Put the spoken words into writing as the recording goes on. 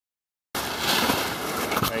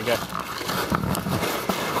you go.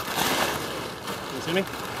 You see me?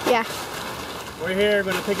 Yeah. We're here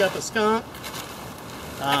going to pick up a skunk.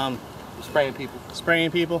 Spraying people. Spraying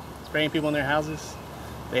people in their houses.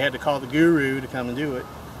 They had to call the guru to come and do it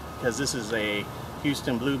because this is a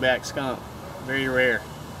Houston blueback skunk. Very rare.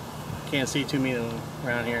 Can't see too many of them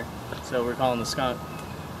around here. So we're calling the skunk.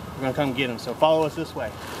 We're going to come get him. So follow us this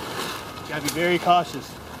way. You got to be very cautious.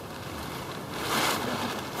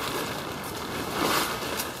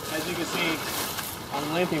 As you can see,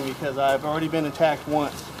 I'm limping because I've already been attacked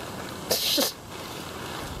once.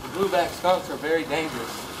 The blueback skunks are very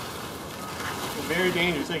dangerous. They're very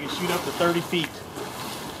dangerous. They can shoot up to 30 feet.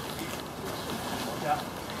 Yeah.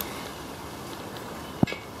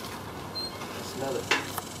 Smell it.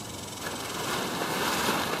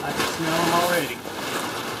 I can smell them already.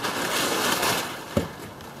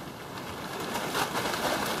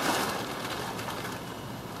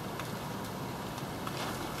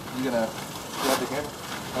 You gonna grab the camera?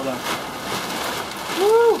 Hold on.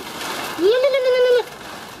 Woo!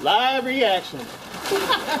 Live reaction.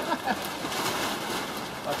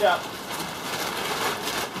 Watch out.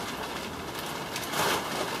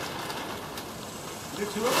 Is there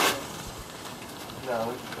two of them? No.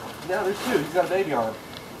 No, there's two. He's got a baby on him.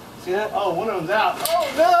 See that? Oh, one of them's out. Oh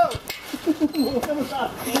no! One of them's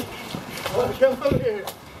out. Oh, come over here.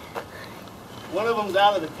 One of them's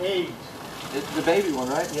out of the cage. It's the baby one,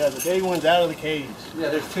 right? Yeah, the baby one's out of the cage. Yeah,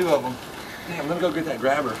 there's two of them. Damn, let me go get that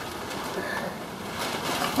grabber.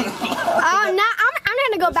 Oh, no, I'm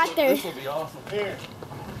gonna go back there. This will be awesome. Here.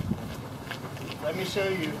 Let me show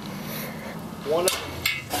you. One of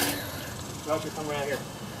them. Roger, come around here.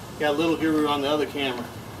 Got a little guru on the other camera.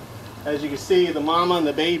 As you can see, the mama and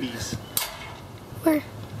the babies. Where?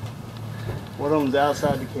 One of them's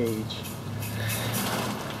outside the cage.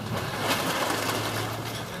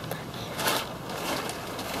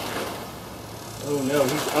 Oh no,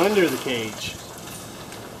 he's under the cage.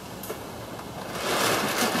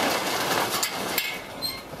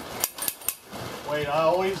 Wait, I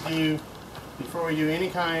always do, before we do any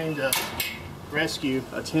kind of rescue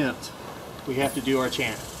attempt, we have to do our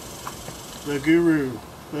chant. The guru,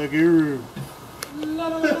 the guru.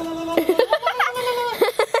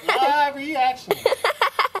 Live reaction.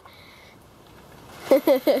 Where's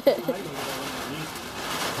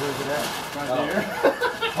it at? Right there.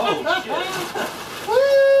 Oh, shit.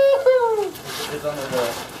 Woo! It's under the...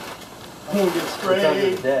 I'm gonna get It's under the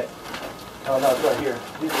sprayed. deck. Oh, no, it's right here.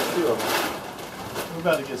 These are two of them. We're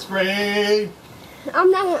about to get sprayed. I'm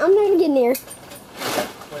not gonna get near.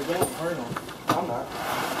 Wait, don't hurt him. I'm not.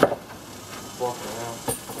 Walking around.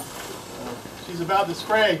 She's about to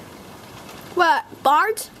spray. What?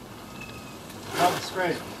 Bards? About to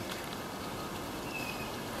spray.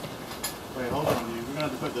 Wait, hold on, dude. We're gonna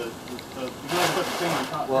have to put the thing on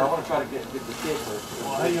top. Well, I first. want to try to get the kid first.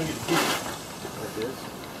 Well, how are you gonna get the kid? Like this.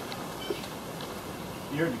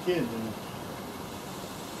 You heard the kid, didn't you?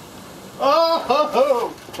 Oh! Ho, ho.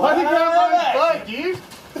 Why'd you grab by his butt, dude?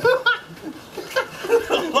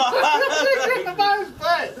 Why'd you grab by his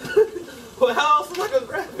butt? Well, how else am I gonna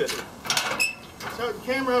grab it? Show the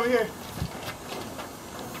camera over here.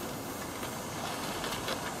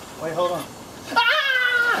 Wait, hold on.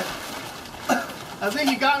 Ah! I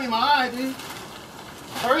think you got me in my eye, dude.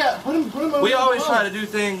 Hurry up. Put him over We with always the try mama. to do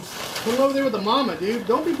things. Put him over there with the mama, dude.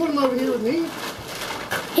 Don't be putting him over here with me.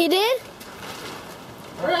 He did?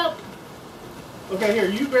 Hurry up. Okay, here,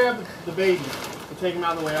 you grab the baby and take him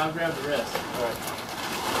out of the way. I'll grab the rest. All right.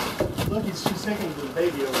 Look, she's taking the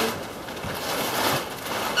baby over there.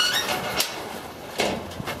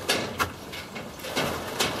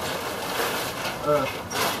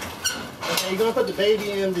 Okay, you're gonna put the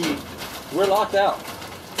baby in the... We're locked out.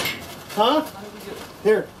 Huh?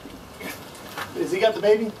 Here. Has he got the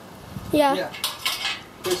baby? Yeah. Yeah.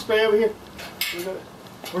 Here, spray over here.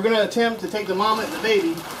 We're gonna attempt to take the mama and the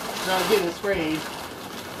baby. Not getting sprayed.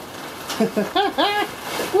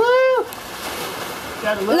 Woo!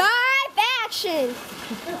 Gotta look. Live action.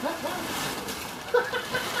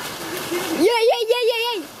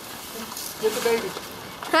 Yeah. Get the baby.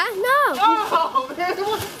 Huh? No. Oh, man.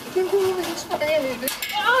 He's spraying it, dude.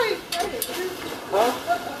 Oh, he's spraying it, dude. Huh?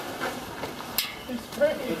 He's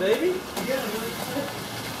spraying The it. baby?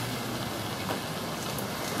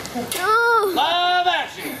 No. Live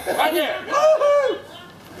action! Right there! Woohoo!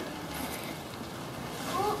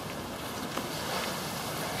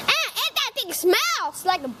 That thing smells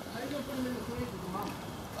like a... How you gonna put him in the cage with the mama?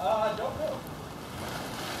 I don't know.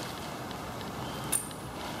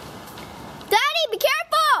 Daddy, be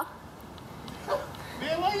careful!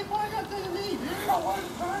 Man, why you pointing that thing at me, dude? I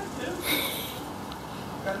wasn't trying to.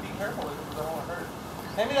 Gotta be careful with it because I don't want to hurt.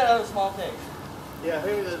 Hand me that other small cage. Yeah,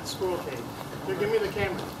 hand me the squirrel cage. Here, give me the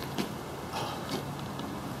camera.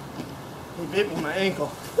 He bit me in my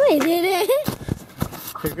ankle. Wait, did it?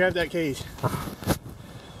 Here, grab that cage.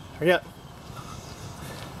 Hurry up.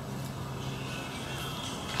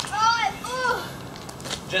 Oh,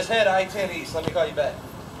 Just head I-10 east. Let me call you back.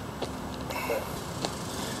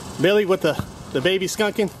 Billy with the baby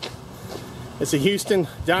skunking. It's a Houston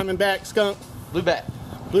Diamondback skunk. Blueback.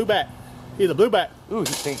 Blueback. He's a blueback. Ooh, he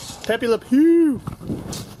stinks. Peppy Le Pew.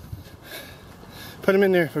 Put him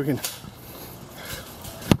in there if we can.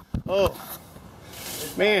 Oh,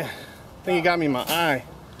 man. I think he got me in my eye.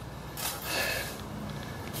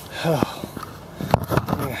 Oh,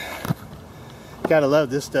 man. Gotta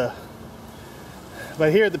love this stuff.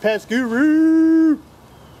 But here at the Pets Guru.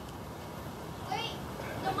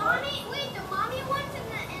 wait, the mommy one's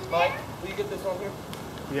in Mike, there? will you get this on here?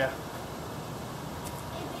 Yeah.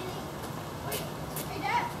 Hey, Billy. Wait, hey,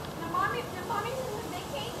 Dad. The mommy's in the big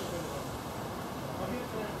cage?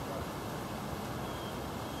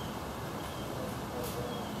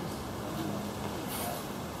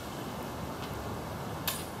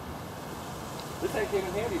 This thing came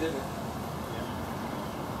in handy, didn't it?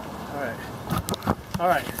 All right. All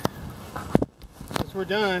right. Since we're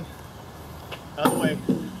done, other way.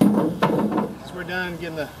 Since we're done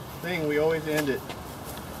getting the thing, we always end it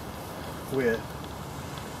with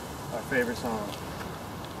our favorite song.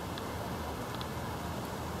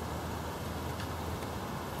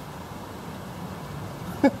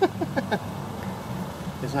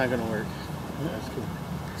 It's not gonna work. That's cool.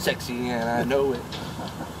 Sexy, and I know it.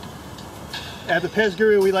 At the Pets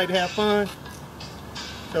Guru, we like to have fun.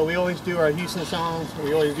 So we always do our Houston songs.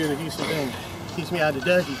 We always do the Houston thing. Teach me how to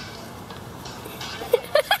Dougie.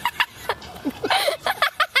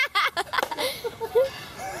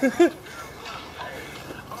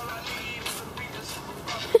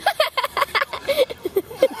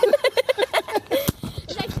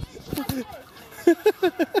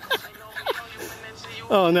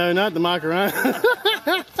 Oh no, not the Macaroni.